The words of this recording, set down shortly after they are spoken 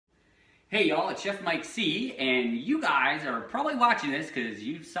Hey y'all, it's Chef MikeC, and you guys are probably watching this because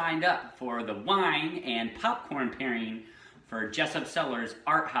you signed up for the wine and popcorn pairing for Jessup Cellars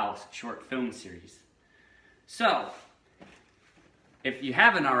Arthouse Short Film Series. So, if you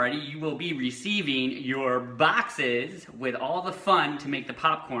haven't already, you will be receiving your boxes with all the fun to make the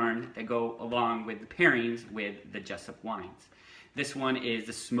popcorn that go along with the pairings with the Jessup wines. This one is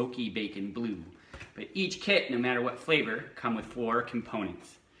the Smoky Bacon Blue, but each kit, no matter what flavor, come with 4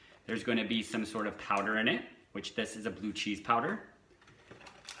 components. There's going to be some sort of powder in it, which this is a blue cheese powder,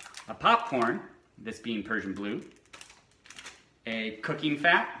 a popcorn, this being Persian blue, a cooking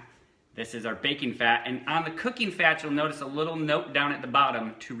fat, this is our baking fat, and on the cooking fat you'll notice a little note down at the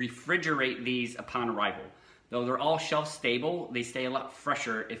bottom to refrigerate these upon arrival. Though they're all shelf stable, they stay a lot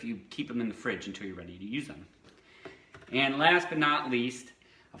fresher if you keep them in the fridge until you're ready to use them. And last but not least,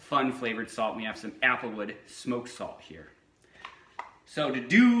 a fun flavored salt. We have some applewood smoked salt here. So to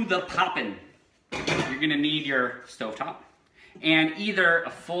do the poppin', you're gonna need your stovetop and either a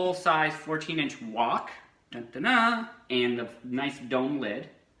full-size 14-inch wok, and the nice dome lid,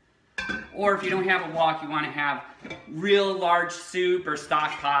 or if you don't have a wok, you wanna have real large soup or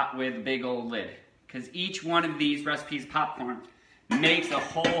stock pot with a big old lid, because each one of these recipes popcorn makes a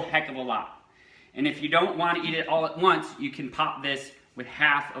whole heck of a lot. And if you don't want to eat it all at once, you can pop this with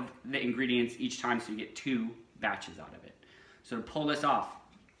half of the ingredients each time so you get 2 batches out of it. So to pull this off,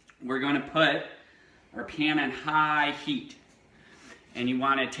 we're going to put our pan on high heat. And you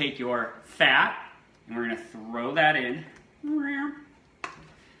want to take your fat, and we're going to throw that in.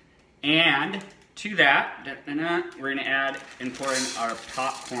 And to that, we're going to add and pour in our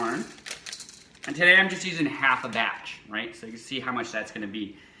popcorn. And today I'm just using half a batch, right? So you can see how much that's going to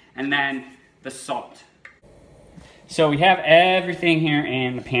be. And then the salt. So we have everything here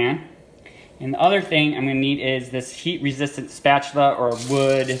in the pan. And the other thing I'm going to need is this heat-resistant spatula or a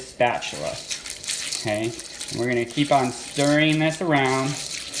wood spatula. Okay, and we're going to keep on stirring this around.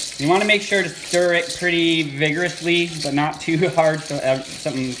 You want to make sure to stir it pretty vigorously, but not too hard so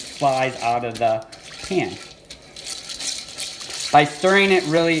something flies out of the pan. By stirring it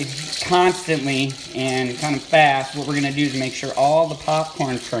really constantly and kind of fast, what we're going to do is make sure all the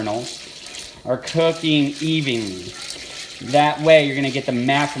popcorn kernels are cooking evenly. That way you're going to get the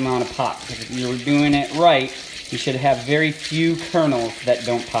maximum amount of pop. Because if you're doing it right, you should have very few kernels that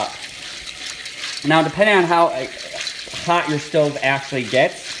don't pop. Now, depending on how hot your stove actually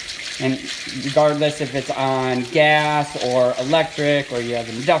gets, and regardless if it's on gas or electric, or you have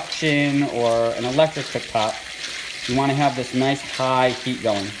induction or an electric cooktop, you want to have this nice high heat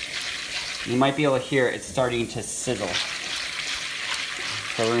going. You might be able to hear it starting to sizzle.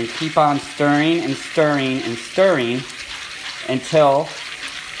 So we're going to keep on stirring and stirring and stirring until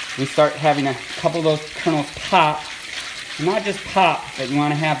we start having a couple of those kernels pop. And not just pop, but you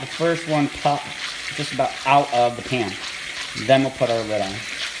want to have the first one pop just about out of the pan. Then we'll put our lid on.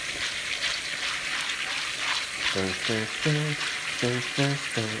 Stir, stir, stir, stir, stir,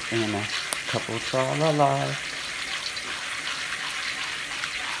 stir, and a couple tra-la-la.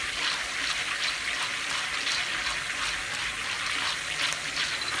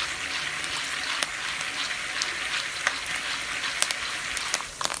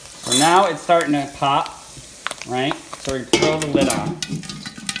 So now it's starting to pop, right? So we throw the lid on.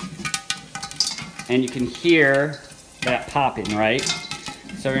 And you can hear that popping, right?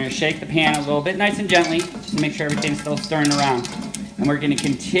 So we're going to shake the pan a little bit nice and gently just to make sure everything's still stirring around. And we're going to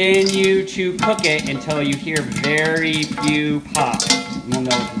continue to cook it until you hear very few pops. And we'll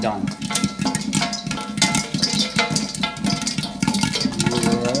know it's done.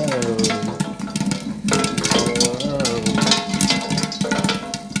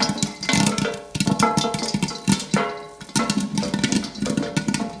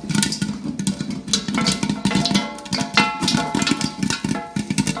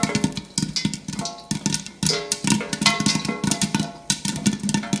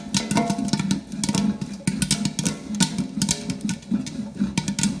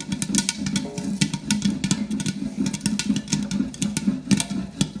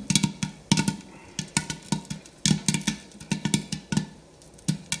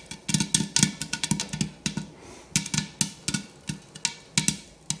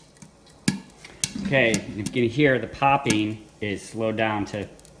 Okay, you can hear the popping is slowed down to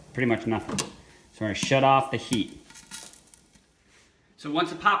pretty much nothing. So we're going to shut off the heat. So once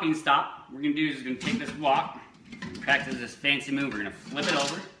the popping stops, what we're going to do is we're going to take this wok and practice this fancy move. We're going to flip it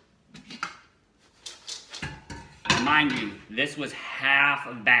over. And mind you, this was half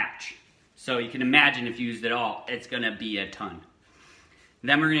a batch. So you can imagine if you used it all, it's going to be a ton.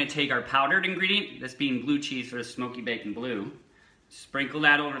 Then we're going to take our powdered ingredient, this being blue cheese for the Smoky Bacon Blue, sprinkle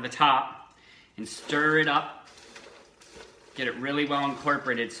that over the top, and stir it up. Get it really well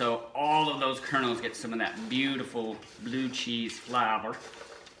incorporated so all of those kernels get some of that beautiful blue cheese flavor.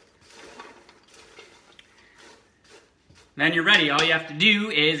 Then you're ready. All you have to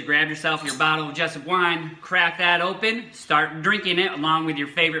do is grab yourself your bottle of Jessup wine, crack that open, start drinking it along with your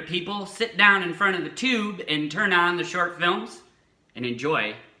favorite people, sit down in front of the tube and turn on the short films and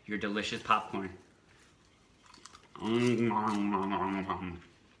enjoy your delicious popcorn.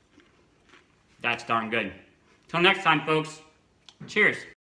 That's darn good. Till next time, folks. Cheers.